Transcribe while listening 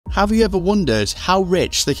Have you ever wondered how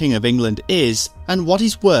rich the King of England is and what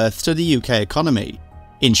he's worth to the UK economy?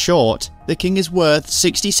 In short, the King is worth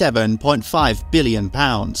 £67.5 billion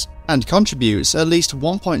and contributes at least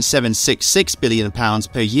 £1.766 billion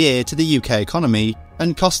per year to the UK economy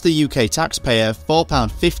and costs the UK taxpayer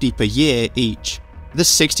 £4.50 per year each. The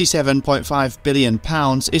 £67.5 billion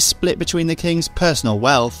is split between the King's personal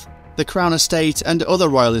wealth, the Crown Estate and other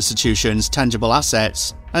royal institutions' tangible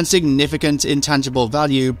assets, and significant intangible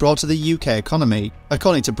value brought to the UK economy,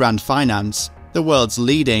 according to Brand Finance, the world's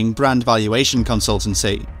leading brand valuation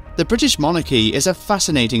consultancy. The British monarchy is a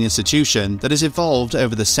fascinating institution that has evolved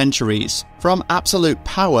over the centuries, from absolute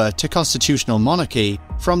power to constitutional monarchy,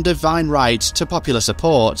 from divine right to popular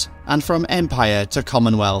support, and from empire to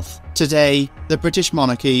commonwealth. Today, the British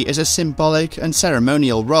monarchy is a symbolic and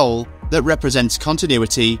ceremonial role that represents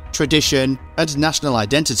continuity, tradition, and national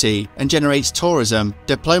identity and generates tourism,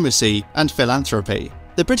 diplomacy, and philanthropy.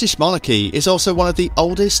 The British monarchy is also one of the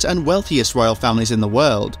oldest and wealthiest royal families in the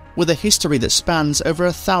world, with a history that spans over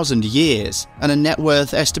 1,000 years and a net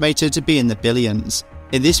worth estimated to be in the billions.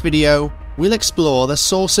 In this video, we'll explore the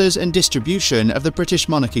sources and distribution of the British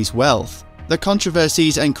monarchy's wealth, the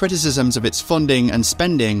controversies and criticisms of its funding and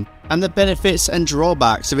spending, and the benefits and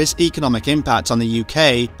drawbacks of its economic impact on the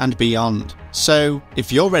UK and beyond. So,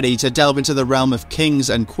 if you're ready to delve into the realm of kings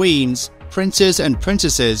and queens, princes and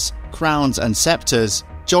princesses, crowns and scepters,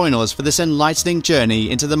 join us for this enlightening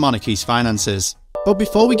journey into the monarchy's finances. But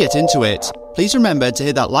before we get into it, please remember to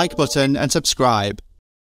hit that like button and subscribe.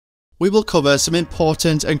 We will cover some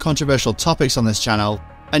important and controversial topics on this channel,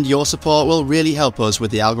 and your support will really help us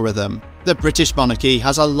with the algorithm. The British monarchy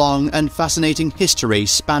has a long and fascinating history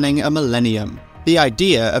spanning a millennium. The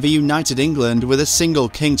idea of a united England with a single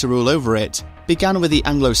king to rule over it began with the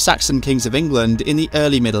Anglo-Saxon kings of England in the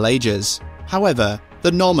early Middle Ages. However,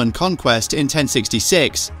 the Norman conquest in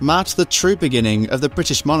 1066 marked the true beginning of the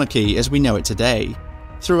British monarchy as we know it today.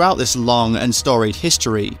 Throughout this long and storied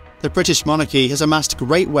history, the British monarchy has amassed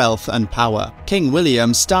great wealth and power. King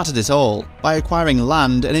William started it all by acquiring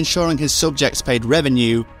land and ensuring his subjects paid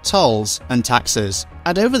revenue, tolls, and taxes.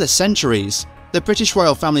 And over the centuries, the British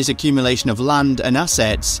royal family's accumulation of land and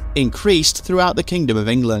assets increased throughout the Kingdom of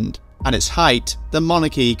England. At its height, the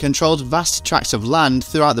monarchy controlled vast tracts of land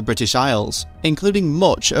throughout the British Isles, including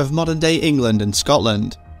much of modern-day England and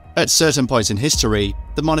Scotland. At certain points in history,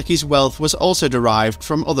 the monarchy's wealth was also derived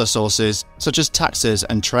from other sources, such as taxes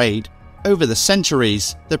and trade. Over the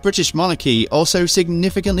centuries, the British monarchy also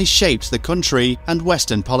significantly shaped the country and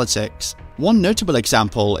Western politics. One notable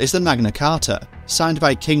example is the Magna Carta, signed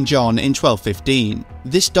by King John in 1215.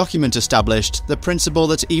 This document established the principle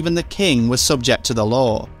that even the king was subject to the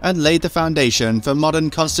law, and laid the foundation for modern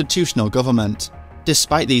constitutional government.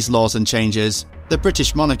 Despite these laws and changes, the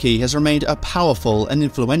British monarchy has remained a powerful and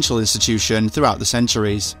influential institution throughout the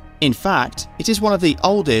centuries. In fact, it is one of the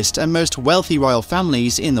oldest and most wealthy royal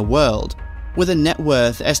families in the world, with a net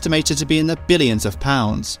worth estimated to be in the billions of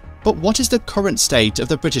pounds. But what is the current state of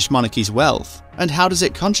the British monarchy's wealth, and how does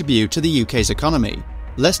it contribute to the UK's economy?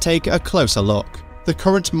 Let's take a closer look. The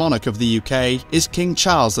current monarch of the UK is King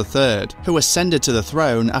Charles III, who ascended to the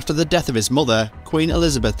throne after the death of his mother, Queen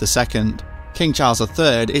Elizabeth II. King Charles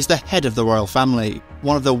III is the head of the royal family,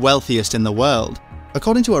 one of the wealthiest in the world.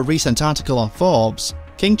 According to a recent article on Forbes,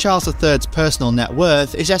 King Charles III's personal net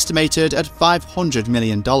worth is estimated at $500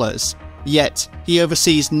 million. Yet, he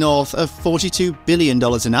oversees north of $42 billion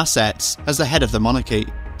in assets as the head of the monarchy.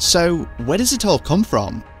 So, where does it all come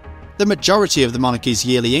from? The majority of the monarchy's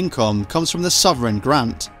yearly income comes from the sovereign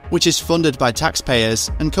grant, which is funded by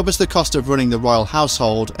taxpayers and covers the cost of running the royal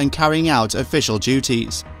household and carrying out official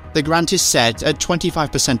duties. The grant is set at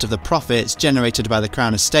 25% of the profits generated by the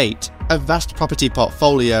Crown Estate, a vast property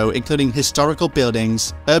portfolio including historical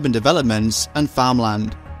buildings, urban developments, and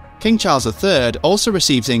farmland. King Charles III also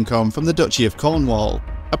receives income from the Duchy of Cornwall,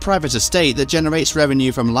 a private estate that generates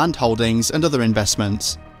revenue from land holdings and other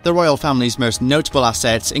investments. The royal family's most notable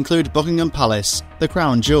assets include Buckingham Palace, the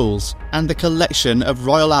crown jewels, and the collection of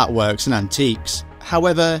royal artworks and antiques.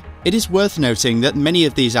 However, it is worth noting that many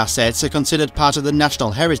of these assets are considered part of the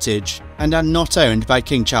national heritage and are not owned by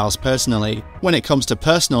King Charles personally. When it comes to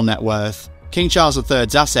personal net worth, King Charles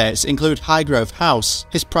III's assets include Highgrove House,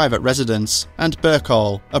 his private residence, and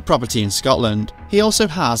Birkhall, a property in Scotland. He also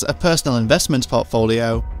has a personal investment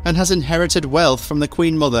portfolio and has inherited wealth from the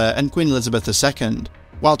Queen Mother and Queen Elizabeth II.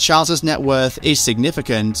 While Charles's net worth is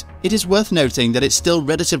significant, it is worth noting that it's still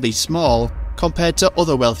relatively small compared to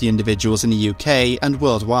other wealthy individuals in the UK and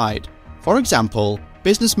worldwide. For example,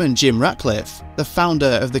 businessman Jim Ratcliffe, the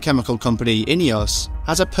founder of the chemical company INEOS,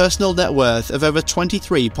 has a personal net worth of over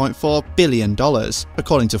 $23.4 billion,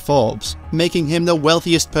 according to Forbes, making him the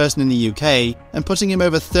wealthiest person in the UK and putting him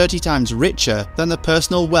over 30 times richer than the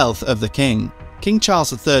personal wealth of the King. King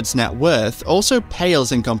Charles III's net worth also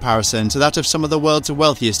pales in comparison to that of some of the world's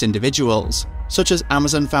wealthiest individuals, such as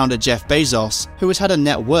Amazon founder Jeff Bezos, who has had a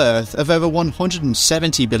net worth of over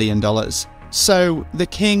 $170 billion. So, the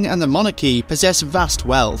King and the monarchy possess vast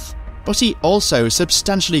wealth, but he also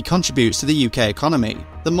substantially contributes to the UK economy.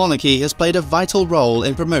 The monarchy has played a vital role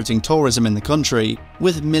in promoting tourism in the country,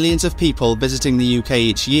 with millions of people visiting the UK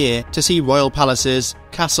each year to see royal palaces,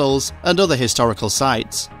 castles, and other historical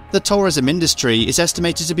sites. The tourism industry is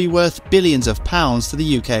estimated to be worth billions of pounds to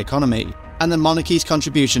the UK economy, and the monarchy's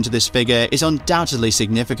contribution to this figure is undoubtedly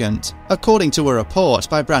significant. According to a report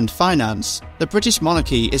by Brand Finance, the British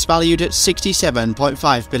monarchy is valued at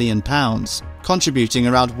 £67.5 billion, contributing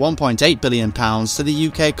around £1.8 billion to the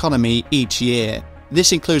UK economy each year.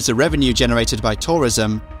 This includes the revenue generated by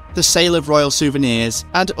tourism, the sale of royal souvenirs,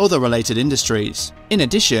 and other related industries. In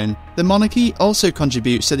addition, the monarchy also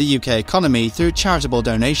contributes to the UK economy through charitable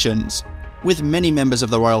donations, with many members of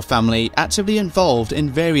the royal family actively involved in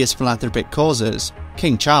various philanthropic causes,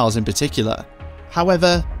 King Charles in particular.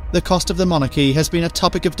 However, the cost of the monarchy has been a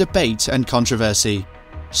topic of debate and controversy.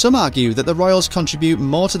 Some argue that the royals contribute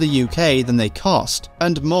more to the UK than they cost,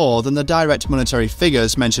 and more than the direct monetary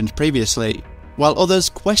figures mentioned previously, while others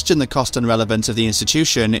question the cost and relevance of the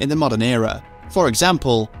institution in the modern era. For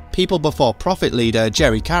example, People Before Profit leader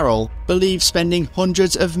Jerry Carroll believes spending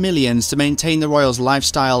hundreds of millions to maintain the royals'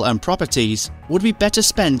 lifestyle and properties would be better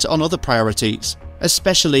spent on other priorities,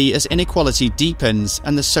 especially as inequality deepens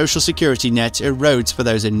and the social security net erodes for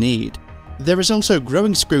those in need. There is also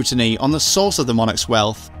growing scrutiny on the source of the monarch's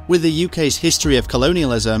wealth, with the UK's history of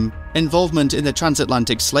colonialism, involvement in the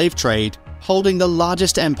transatlantic slave trade, holding the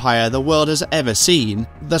largest empire the world has ever seen,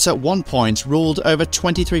 that at one point ruled over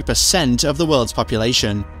 23% of the world's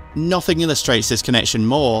population. Nothing illustrates this connection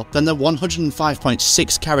more than the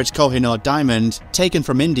 105.6 carat Kohinoor diamond taken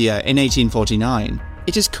from India in 1849.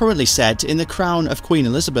 It is currently set in the crown of Queen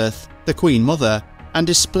Elizabeth, the Queen Mother, and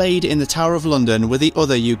displayed in the Tower of London with the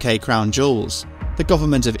other UK crown jewels. The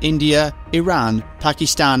government of India, Iran,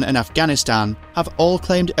 Pakistan and Afghanistan have all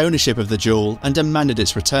claimed ownership of the jewel and demanded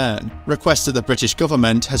its return, requests that the British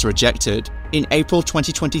government has rejected. In April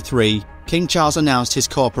 2023, King Charles announced his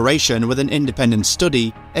cooperation with an independent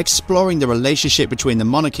study exploring the relationship between the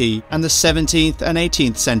monarchy and the 17th and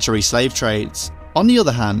 18th century slave trades. On the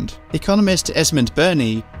other hand, economist Esmond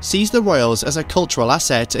Burney sees the royals as a cultural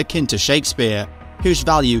asset akin to Shakespeare, whose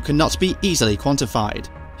value cannot be easily quantified.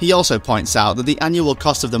 He also points out that the annual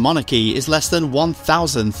cost of the monarchy is less than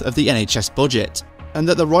 1/1000th of the NHS budget, and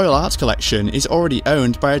that the Royal Art Collection is already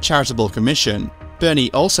owned by a charitable commission.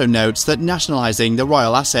 Burney also notes that nationalising the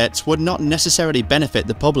royal assets would not necessarily benefit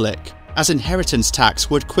the public, as inheritance tax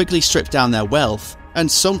would quickly strip down their wealth, and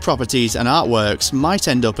some properties and artworks might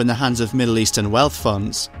end up in the hands of Middle Eastern wealth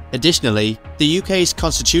funds. Additionally, the UK's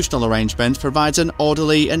constitutional arrangement provides an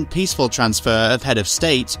orderly and peaceful transfer of head of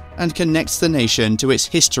state and connects the nation to its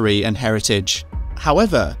history and heritage.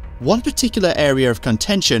 However, one particular area of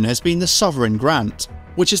contention has been the sovereign grant,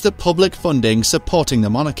 which is the public funding supporting the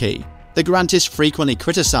monarchy. The grant is frequently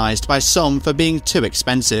criticised by some for being too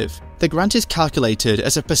expensive. The grant is calculated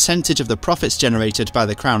as a percentage of the profits generated by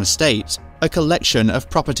the Crown Estate, a collection of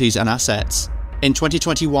properties and assets. In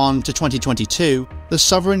 2021 to 2022, the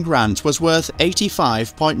sovereign grant was worth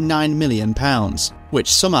 £85.9 million,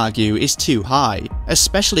 which some argue is too high,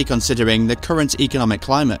 especially considering the current economic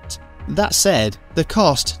climate. That said, the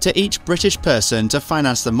cost to each British person to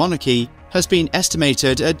finance the monarchy has been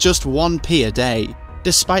estimated at just 1p a day.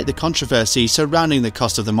 Despite the controversy surrounding the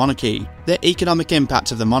cost of the monarchy, the economic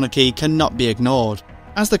impact of the monarchy cannot be ignored.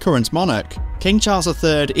 As the current monarch, King Charles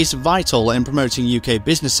III is vital in promoting UK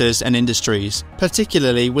businesses and industries,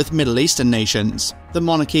 particularly with Middle Eastern nations. The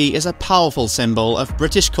monarchy is a powerful symbol of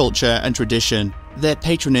British culture and tradition. Their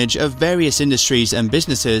patronage of various industries and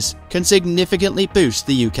businesses can significantly boost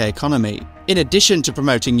the UK economy. In addition to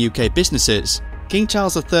promoting UK businesses, King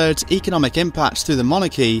Charles III's economic impact through the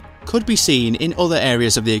monarchy could be seen in other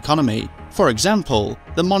areas of the economy. For example,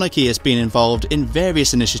 the monarchy has been involved in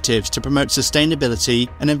various initiatives to promote sustainability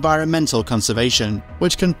and environmental conservation,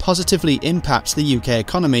 which can positively impact the UK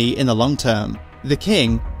economy in the long term. The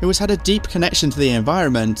King, who has had a deep connection to the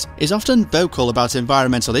environment, is often vocal about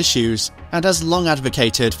environmental issues and has long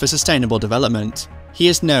advocated for sustainable development. He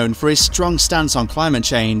is known for his strong stance on climate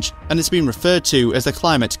change and has been referred to as the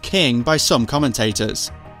Climate King by some commentators.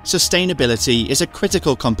 sustainability is a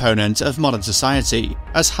critical component of modern society,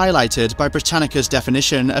 as highlighted by Britannica's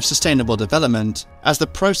definition of sustainable development as the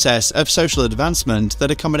process of social advancement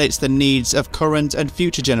that accommodates the needs of current and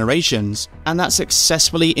future generations and that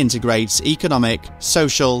successfully integrates economic,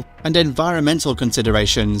 social, and environmental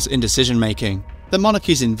considerations in decision-making. The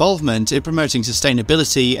monarchy's involvement in promoting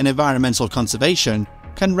sustainability and environmental conservation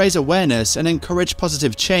can raise awareness and encourage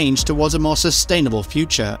positive change towards a more sustainable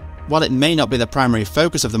future. While it may not be the primary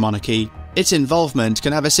focus of the monarchy, its involvement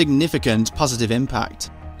can have a significant positive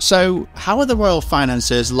impact. So, how are the royal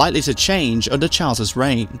finances likely to change under Charles's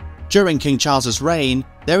reign? During King Charles's reign,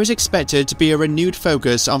 there is expected to be a renewed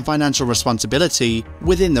focus on financial responsibility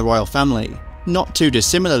within the royal family, not too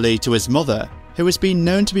dissimilarly to his mother, who has been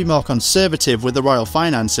known to be more conservative with the royal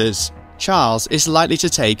finances. Charles is likely to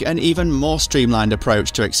take an even more streamlined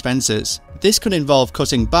approach to expenses. This could involve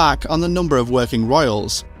cutting back on the number of working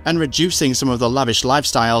royals and reducing some of the lavish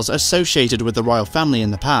lifestyles associated with the royal family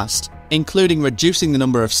in the past, including reducing the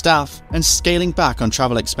number of staff and scaling back on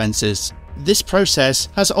travel expenses. This process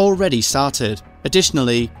has already started.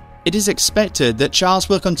 Additionally, it is expected that Charles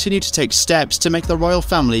will continue to take steps to make the royal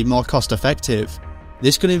family more cost-effective.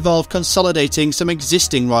 This could involve consolidating some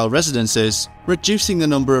existing royal residences, reducing the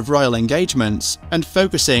number of royal engagements, and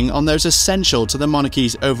focusing on those essential to the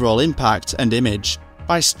monarchy's overall impact and image.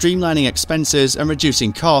 By streamlining expenses and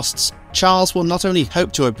reducing costs, Charles will not only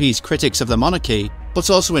hope to appease critics of the monarchy, but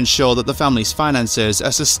also ensure that the family's finances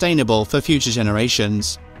are sustainable for future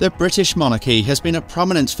generations. The British monarchy has been a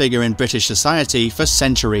prominent figure in British society for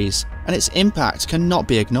centuries, and its impact cannot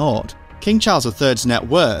be ignored. King Charles III's net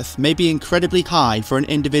worth may be incredibly high for an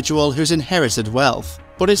individual who's inherited wealth,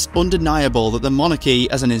 but it's undeniable that the monarchy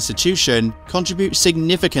as an institution contributes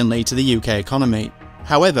significantly to the UK economy.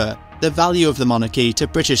 However, the value of the monarchy to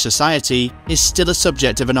British society is still a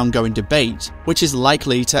subject of an ongoing debate, which is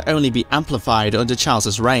likely to only be amplified under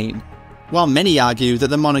Charles's reign. While many argue that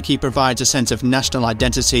the monarchy provides a sense of national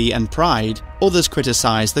identity and pride, others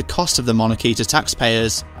criticise the cost of the monarchy to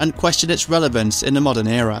taxpayers and question its relevance in the modern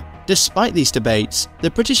era. Despite these debates, the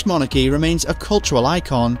British monarchy remains a cultural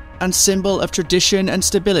icon and symbol of tradition and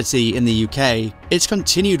stability in the UK. Its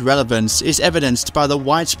continued relevance is evidenced by the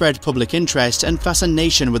widespread public interest and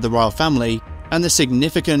fascination with the royal family, and the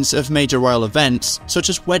significance of major royal events such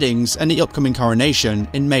as weddings and the upcoming coronation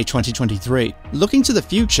in May 2023. Looking to the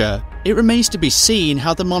future, it remains to be seen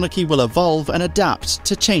how the monarchy will evolve and adapt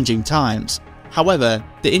to changing times. However,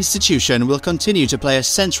 the institution will continue to play a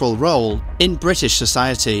central role in British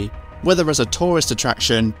society, whether as a tourist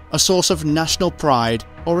attraction, a source of national pride,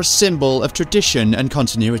 or a symbol of tradition and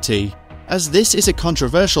continuity. As this is a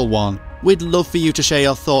controversial one, we'd love for you to share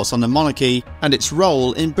your thoughts on the monarchy and its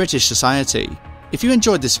role in British society. If you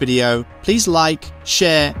enjoyed this video, please like,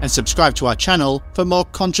 share and subscribe to our channel for more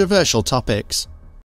controversial topics.